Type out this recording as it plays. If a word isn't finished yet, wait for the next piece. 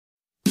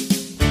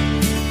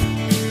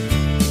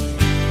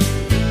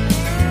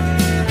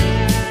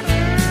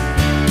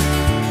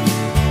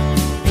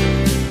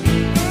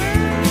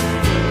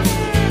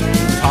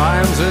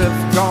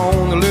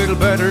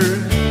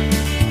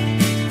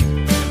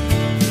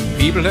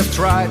People have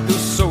tried to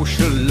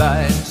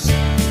socialize,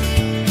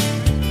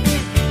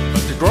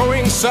 but the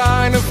growing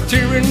sign of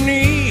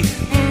tyranny,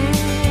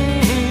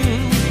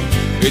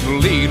 it will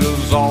lead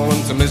us all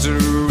into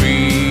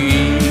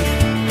misery.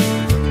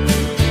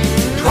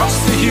 Cross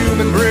the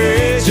human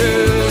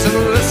bridges and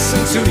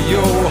listen to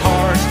your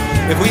heart.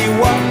 If we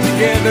walk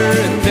together,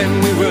 then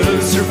we will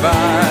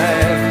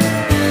survive.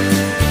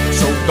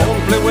 So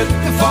don't play with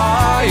the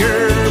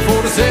fire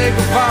for the sake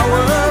of our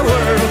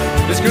world.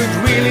 This could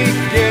really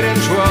get in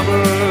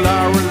trouble,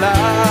 our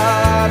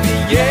life.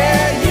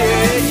 Yeah,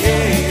 yeah,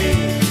 yeah.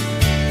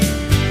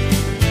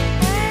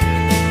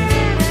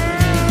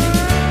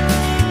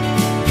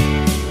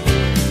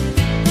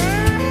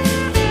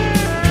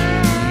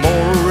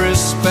 More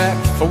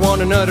respect for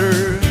one another.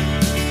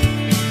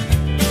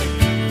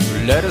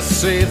 Let us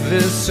say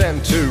this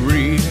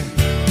century.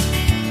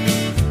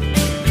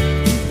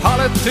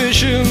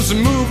 Politicians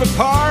move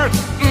apart,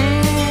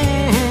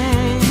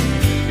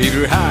 if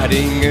you're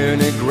hiding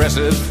an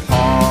aggressive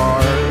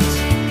heart.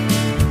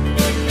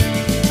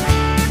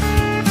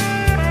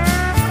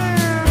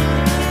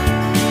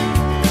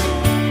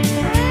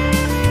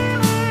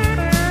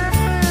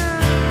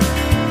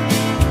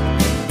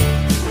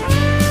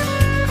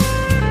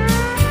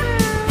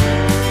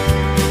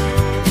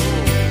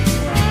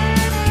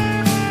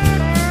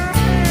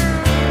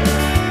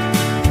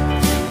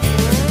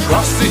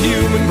 Cross the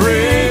human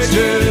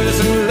bridges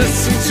and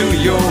listen to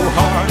your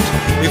heart.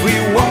 If we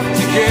walk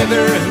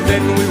together,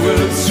 then we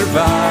will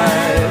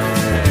survive.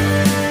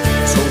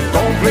 So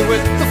don't play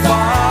with the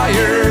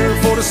fire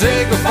for the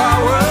sake of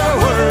our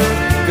world.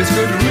 This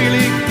could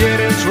really get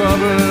in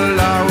trouble,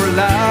 our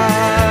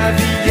life.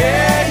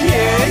 Yeah,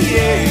 yeah,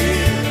 yeah.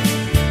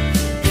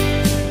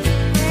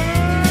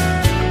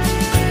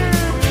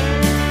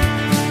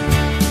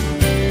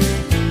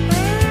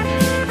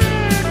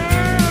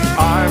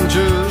 I'm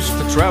just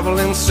a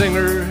traveling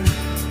singer,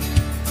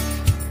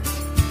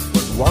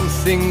 but one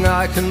thing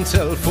I can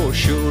tell for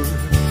sure: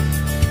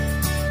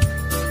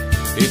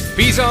 if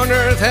peace on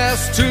earth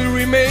has to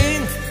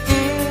remain,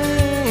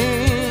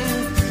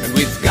 and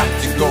we've got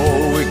to go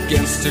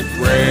against the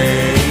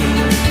grain.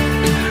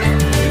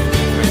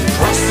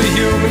 Cross the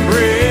human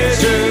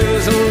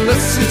bridges and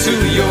listen to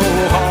your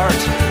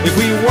heart. If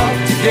we walk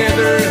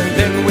together,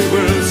 then we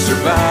will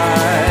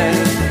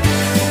survive.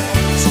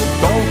 So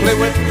don't play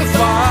with the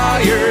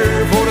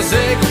fire for the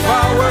sake of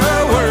our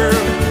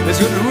world. This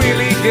could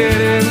really get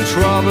in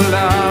trouble.